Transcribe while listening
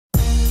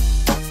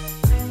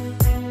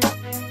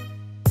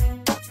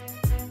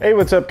Hey,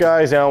 what's up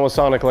guys? Alan with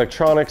Sonic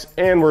Electronics,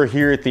 and we're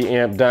here at the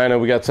Amp Dyno.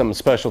 We got something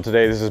special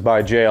today. This is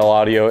by JL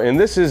Audio, and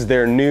this is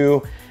their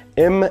new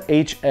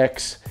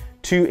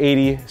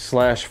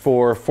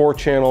MHX280/4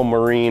 4-channel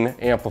marine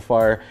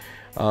amplifier.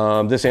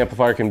 This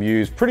amplifier can be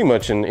used pretty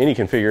much in any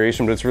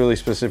configuration, but it's really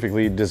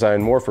specifically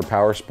designed more for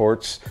power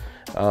sports,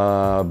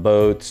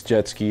 boats,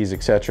 jet skis,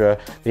 etc.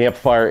 The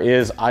amplifier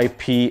is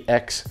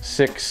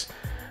IPX6,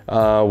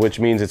 which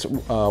means it's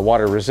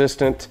water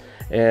resistant.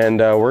 And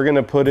we're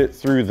gonna put it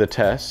through the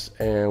test,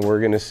 and we're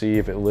gonna see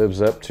if it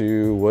lives up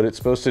to what it's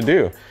supposed to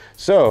do.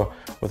 So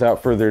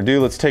without further ado,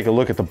 let's take a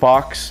look at the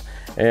box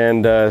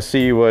and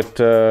see what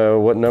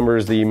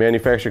numbers the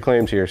manufacturer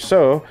claims here.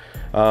 So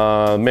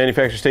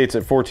manufacturer states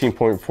at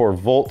 14.4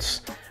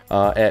 volts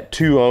at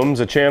 2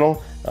 ohms a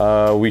channel.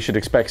 We should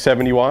expect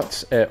 70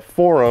 watts. At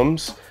 4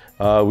 ohms,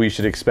 we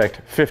should expect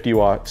 50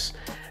 watts.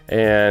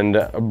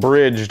 And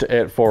bridged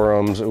at 4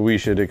 ohms, we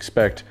should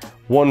expect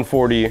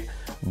 140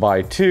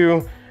 by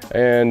 2.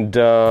 And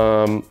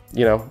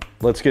you know,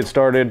 let's get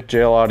started.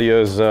 JL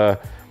Audio's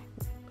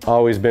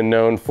always been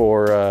known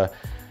for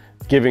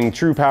giving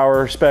true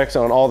power specs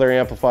on all their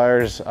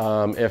amplifiers.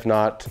 If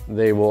not,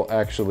 they will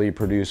actually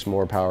produce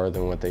more power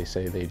than what they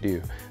say they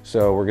do.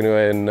 So we're gonna go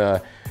ahead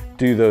and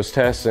do those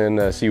tests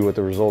and see what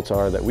the results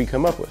are that we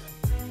come up with.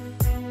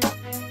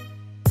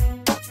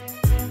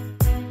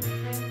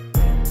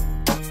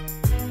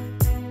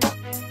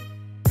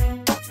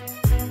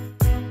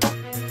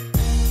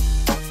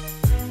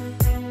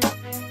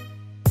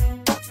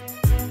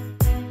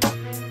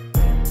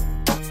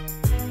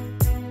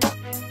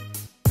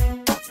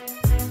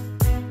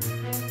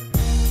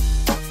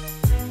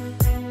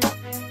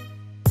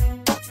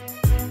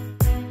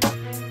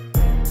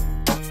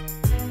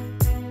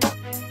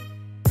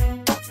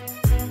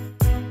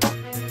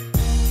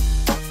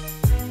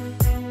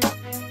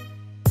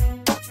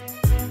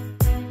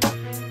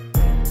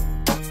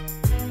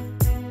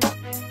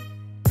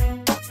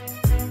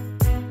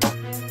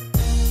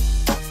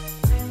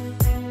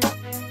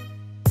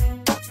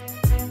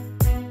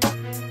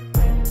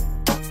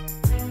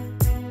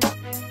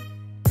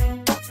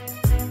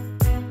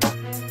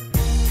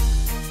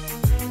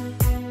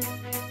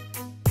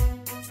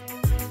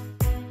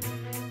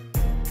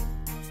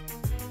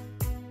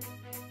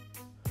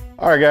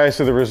 All right guys,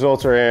 so the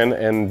results are in,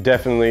 and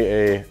definitely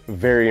a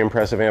very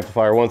impressive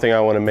amplifier. One thing I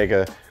want to make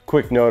a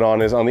quick note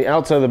on is on the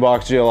outside of the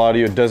box, JL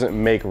Audio doesn't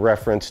make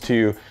reference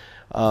to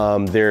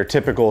their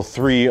typical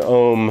 3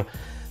 ohm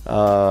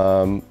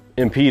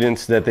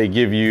impedance that they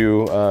give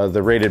you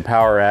the rated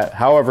power at.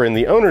 However, in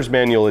the owner's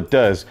manual it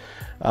does.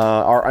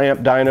 Our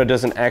Amp Dyno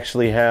doesn't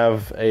actually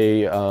have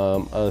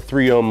a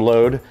 3 ohm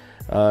load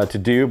to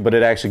do, but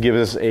it actually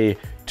gives us a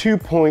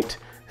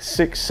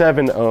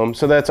 2.67 ohm.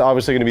 So that's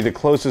obviously going to be the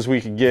closest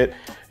we could get,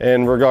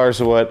 and regardless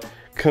of what,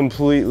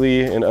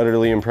 completely and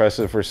utterly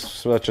impressive for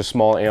such a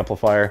small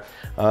amplifier.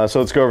 So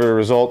let's go over the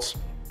results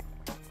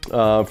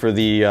for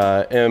the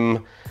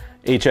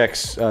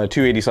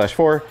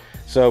MHX280/4.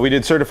 So we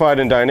did certified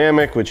and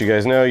dynamic, which you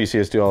guys know, you see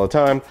us do all the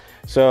time.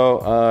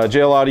 So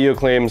JL Audio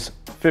claims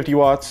 50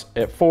 watts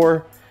at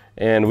 4,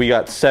 and we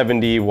got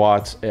 70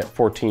 watts at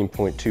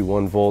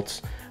 14.21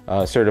 volts.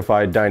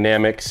 Certified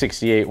dynamic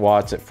 68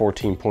 watts at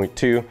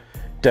 14.2,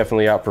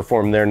 definitely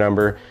outperformed their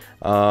number.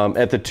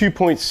 At the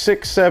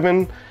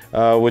 2.67,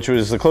 which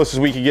was the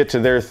closest we could get to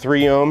their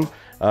 3 ohm,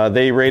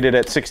 they rated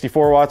at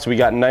 64 watts. We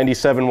got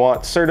 97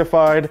 watts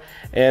certified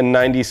and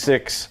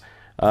 96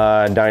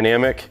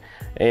 dynamic.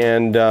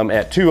 And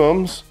at 2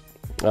 ohms,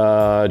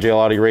 JL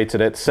Audio rates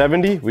it at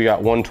 70. We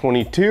got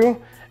 122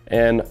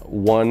 and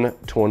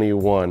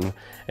 121.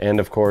 And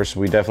of course,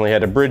 we definitely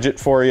had to bridge it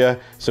for you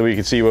so we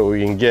could see what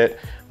we can get.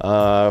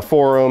 4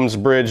 ohms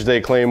bridge, they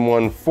claim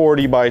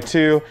 140 by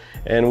 2,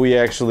 and we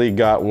actually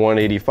got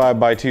 185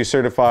 by 2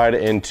 certified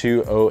and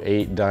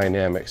 208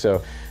 dynamic.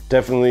 So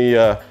definitely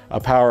a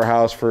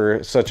powerhouse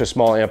for such a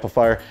small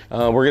amplifier.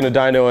 We're gonna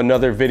dyno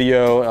another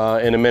video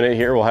in a minute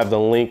here. We'll have the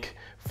link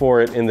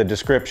for it in the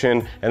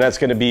description, and that's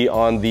gonna be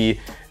on the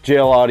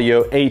JL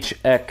Audio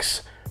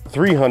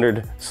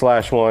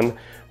HX300/1,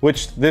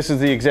 which this is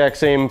the exact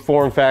same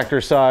form factor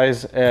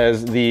size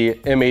as the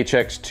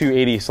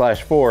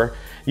MHX280/4.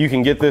 You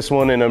can get this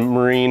one in a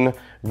marine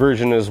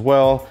version as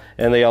well,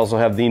 and they also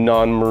have the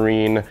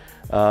non-marine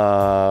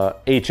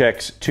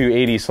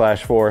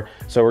HX280/4.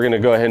 So we're gonna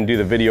go ahead and do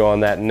the video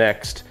on that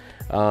next.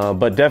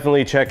 But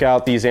definitely check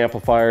out these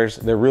amplifiers.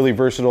 They're really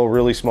versatile,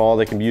 really small.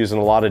 They can be used in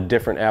a lot of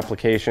different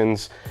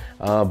applications.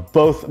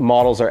 Both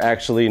models are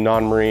actually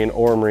non-marine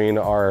or marine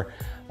are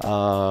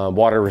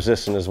water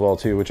resistant as well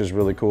too, which is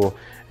really cool.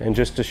 And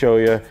just to show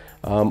you,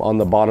 on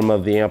the bottom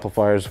of the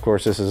amplifiers, of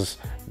course, this is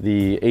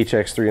the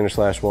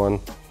HX300/1.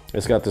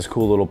 It's got this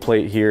cool little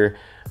plate here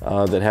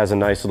that has a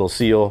nice little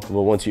seal.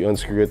 But once you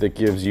unscrew it, that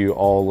gives you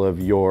all of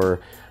your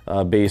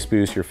bass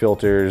boost, your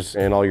filters,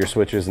 and all your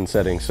switches and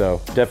settings. So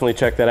definitely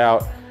check that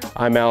out.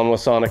 I'm Alan with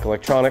Sonic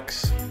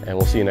Electronics, and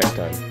we'll see you next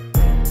time.